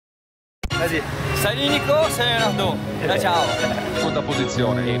Vas-y. Salut Nico, salut Leonardo. Ciao. Seconda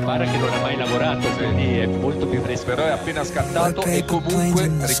posizione. E pare che non ha mai lavorato, quindi è molto più fresco. Però è appena scattato e comunque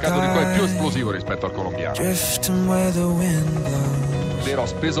Riccardo Nico è più esplosivo rispetto al colombiano. Vero, ha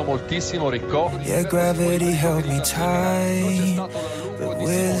speso moltissimo Ricco. Yeah, gravity held me tight, but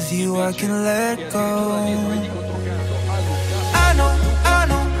with you I can let go. I know,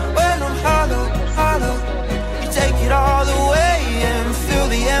 when I'm hollow, you take it all away and fill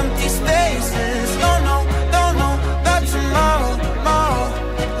the empty spaces. Don't know about tomorrow,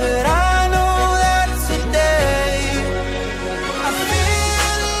 but I know that today I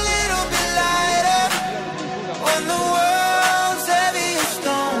feel a little bit lighter when the world's heavy as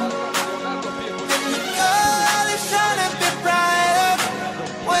stone, and the colors shine a bit brighter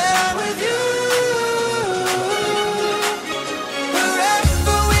when I'm with you.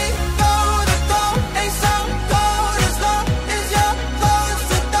 Wherever we go, the goal ain't so cold as long as you're close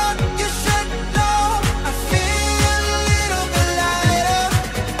to dawn. You should know I feel a little bit lighter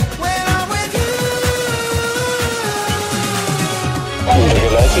when I'm with you. In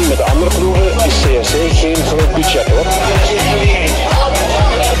vergelijking met de andere ploegen is CRC geen groot budget hoor.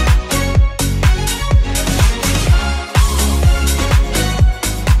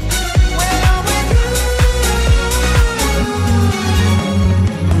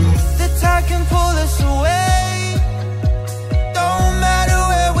 The tide can pull us away, don't matter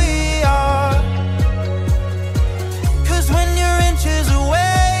where we are, 'cause when you're inches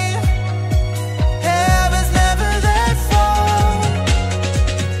away, heaven's never that far.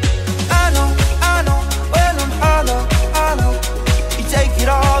 I know, when I'm hollow, you take it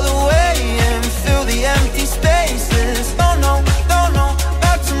all away and fill the empty spaces. Don't know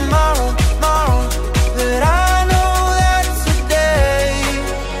about tomorrow, but I know that today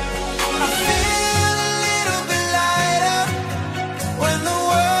I feel a little bit lighter when the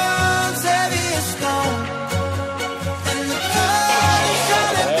world's heavy as stone, and the colors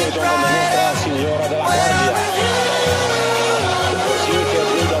shine a bit brighter Signora della when I'm Guardia. with you. Così che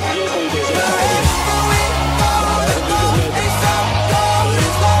Leonardo Piepoli desidera.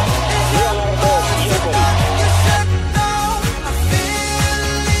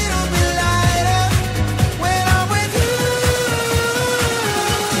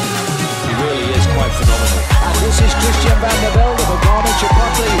 He really is quite phenomenal. And this is Christian van der Velde for Garmin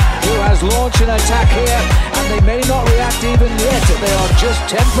Chipotle, who has launched an attack here, and they may not react even yet. They are just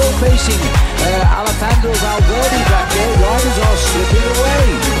tempo pacing. Alejandro Valverde back there, riders are slipping away.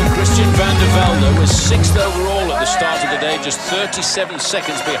 Christian van der Velde was 6th overall at the start of the day, just 37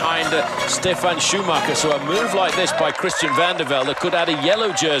 seconds behind Stefan Schumacher. So a move like this by Christian van der Velde could add a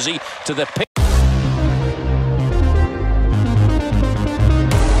yellow jersey to the picture.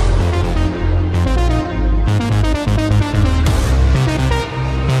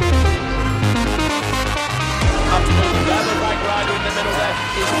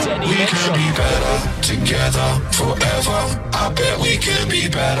 We can be better together forever. I bet we can be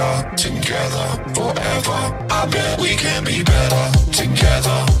better together forever. I bet we can be better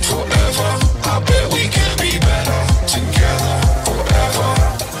together forever. I bet we can be better together forever.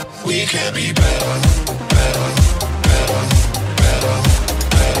 We can be better, better, better, better,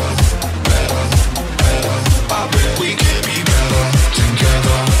 better, better, better. I bet we can be better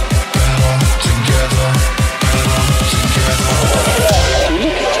together, better together, better together.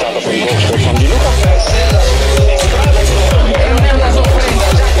 Stato per il gol van Di Luca.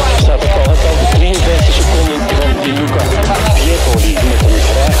 Staat op 53 seconden van Di Luca. Piepoli met een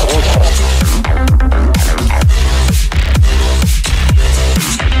vrij groot gat.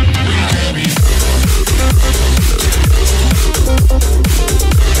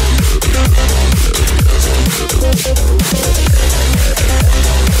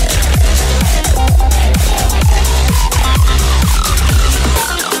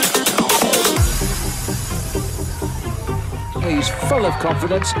 He's full of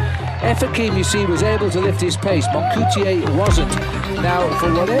confidence. Efrakim, you see, was able to lift his pace. Moncoutier wasn't. Now,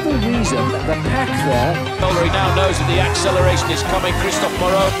 for whatever reason, the pack there... He now knows that the acceleration is coming. Christophe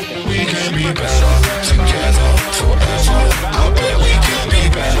Moreau. We can be better together forever. I bet we can be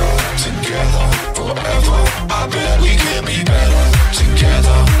better together forever. I bet we can be better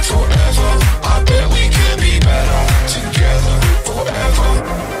together forever. I bet we can be better together forever.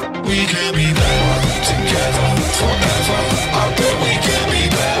 We can be better together forever. I bet we can be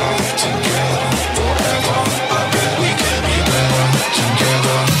better together forever. I bet we can be better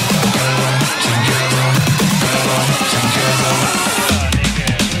together, better together, better together.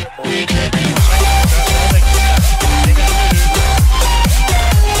 We can be better.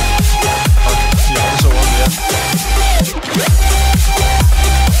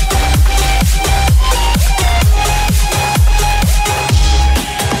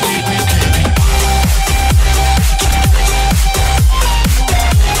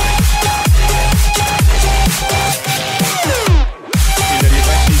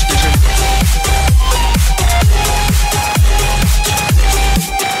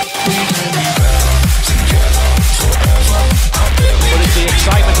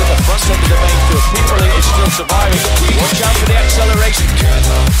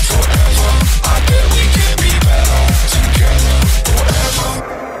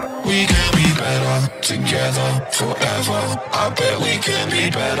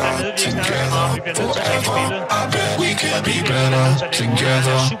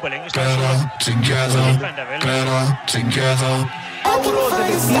 Favolose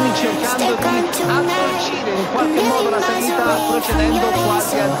Bettini cercando di addolcire in qualche modo la salita procedendo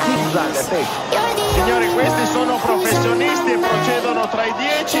quasi a zigzag. Signori, questi sono professionisti e procedono tra i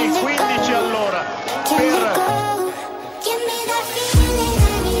 10 e i 15 all'ora per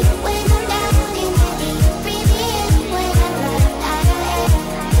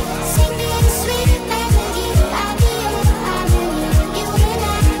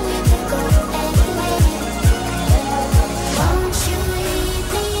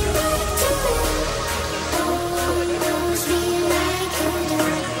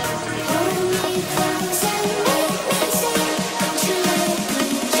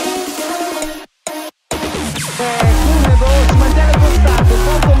si mantiene costante,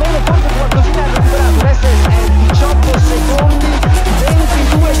 poco meno, forse qualcosina ha recuperato, adesso è 18 secondi,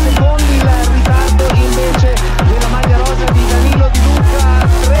 22 secondi il ritardo invece della maglia rosa di Danilo Di Luca,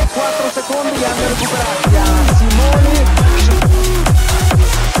 3-4 secondi li hanno recuperati a Simoni.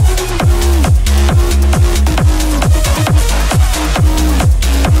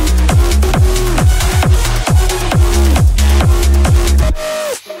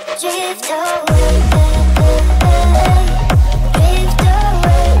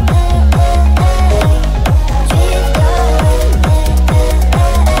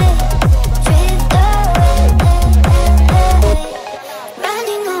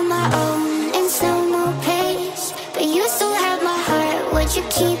 You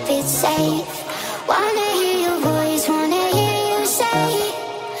keep it safe. Wanna hear your voice, wanna hear you say,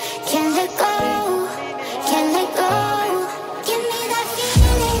 can't let go, can't let go. Give me that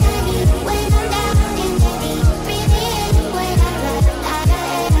feeling I need when I'm down in the deep. Breathe in when I run out of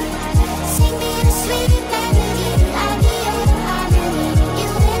air. Sing me the sweet melody. I'll be your harmony. You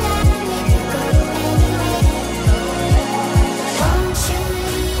and we could go anywhere. Won't you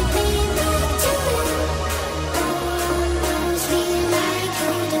lead me back to almost feel like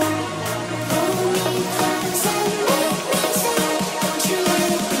you do. Pull me close and make me say, won't you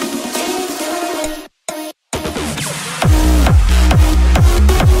let me drift away?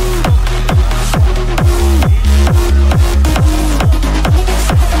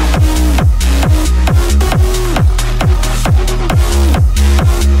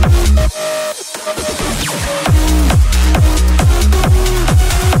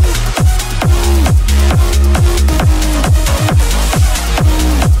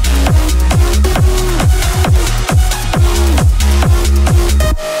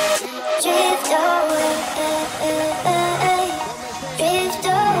 Drift away, drift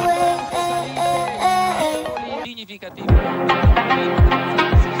away. Significativo.